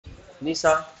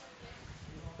Nisa.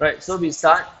 Right, so we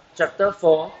start chapter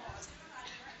 4.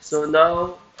 So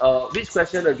now, which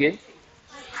question again?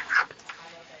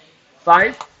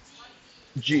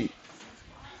 5G.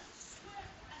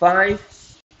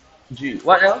 5G.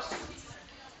 What else?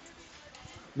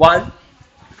 1D.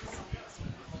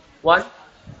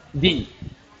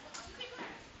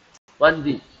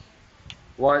 1D.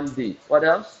 1D. What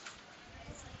else?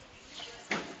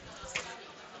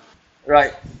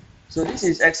 Right. So this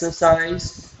is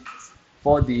exercise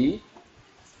 4D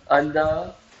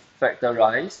under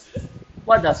factorize.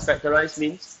 What does factorize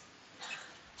means?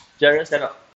 Jared, stand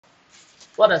up.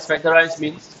 What does factorize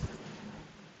means?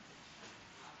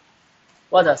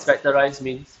 What does factorize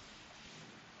means?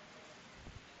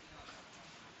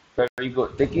 Very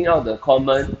good. Taking out the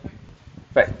common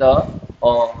factor,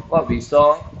 or what we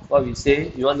saw, what we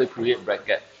say, you want to create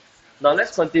bracket. Now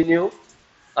let's continue.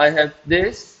 I have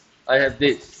this, I have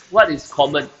this. What is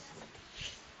common?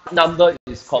 Number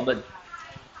is common.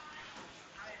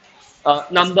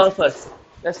 Number first.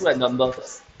 Let's look at number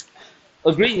first.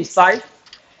 Agree is 5.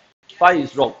 5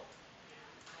 is wrong.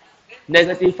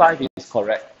 Negative 5 is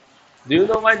correct. Do you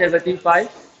know why negative 5?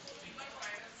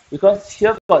 Because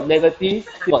here got negative,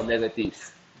 here got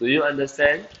negative. Do you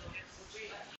understand?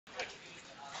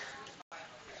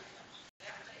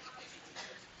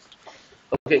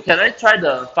 Okay, can I try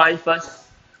the 5 first?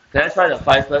 Can I try the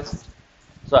 5 first?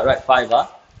 So I write 5,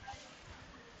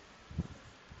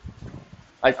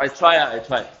 I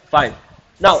try. 5.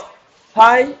 Now,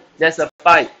 pi, there's a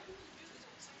pi.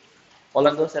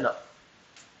 Orlando, stand up.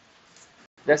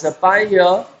 There's a pi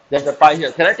here, there's a pi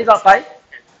here. Can I take out pi?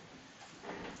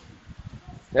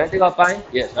 Can I take out pi?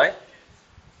 Yes, right?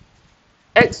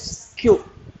 X cubed.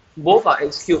 Both are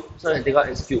x cubed, so I can take out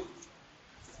x cubed.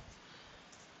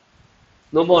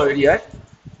 No more already, right?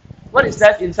 What is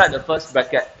left inside the first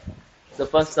bracket? The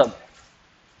first term.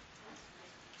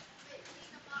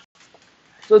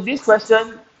 So this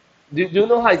question, do you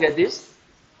know how I get this?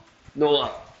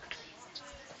 No.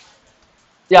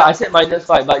 Yeah, I said minus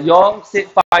 5, but you all said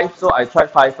 5, so I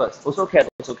tried 5 first. Also can.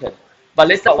 But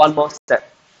let's start one more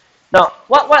step. Now,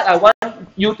 what I want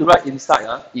you to write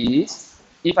inside is,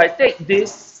 if I take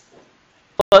this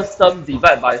first term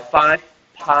divided by 5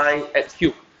 pi x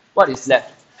cubed, what is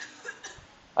left?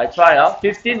 I try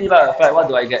 15 divided by 5, what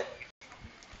do I get?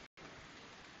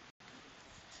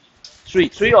 3.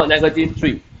 3 or negative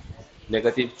 3?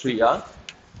 Negative 3.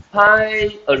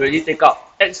 Pi already take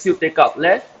out. X cubed take out.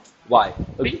 Left y.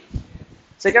 Agree?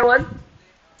 Second one?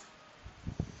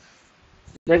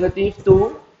 Negative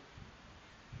 2.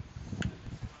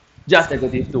 Just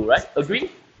negative 2, right? Agree?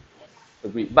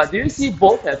 Agree. But do you see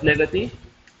both have negative?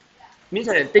 Means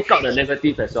I can take out the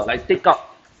negative as well. Like take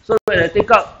out. So when I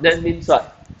take out, that means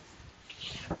what?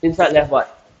 Inside left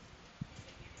what?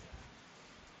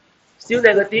 Still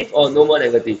negative or no more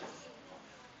negative?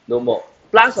 No more.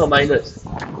 Plus or minus?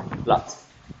 Plus.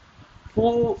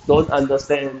 Who don't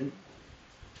understand?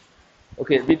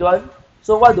 Okay, Ridwan.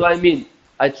 So what do I mean?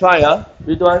 I try,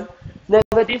 Ridwan.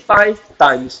 Negative 5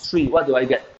 times 3, what do I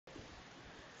get?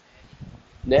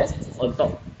 Next, on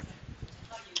top.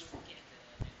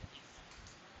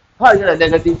 How I get a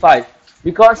negative 5?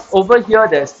 Because over here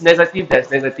there's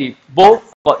negative.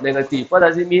 Both got negative. What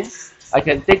does it mean? I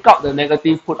can take out the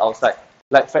negative, put outside.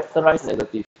 Like factorize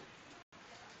negative.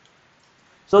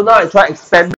 So now I try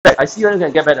expand back. I see whether you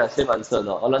can get back the same answer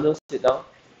now. Orlando, sit down.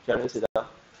 Sharon, sit down.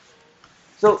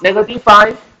 So negative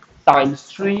 5 times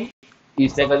 3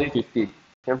 is negative 15.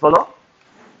 Can you follow?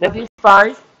 Negative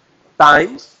 5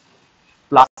 times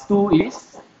plus 2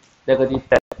 is negative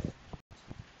 10.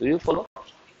 Do you follow?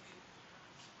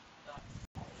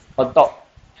 On top.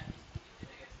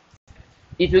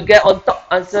 If you get on top,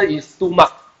 answer is 2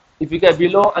 mark. If you get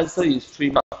below, answer is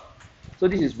 3 mark. So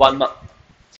this is 1 mark.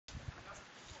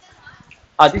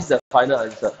 This is the final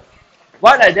answer.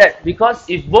 Why like that? Because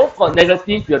if both got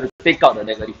negative, you have to take out the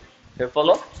negative. Can you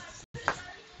follow?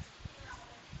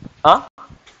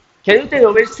 Can you take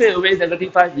away straight away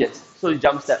negative 5? Yes. So you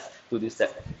jump step to this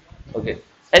step. Okay.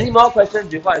 Any more questions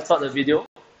before I start the video?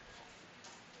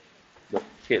 No.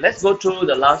 Okay, let's go through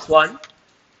the last one.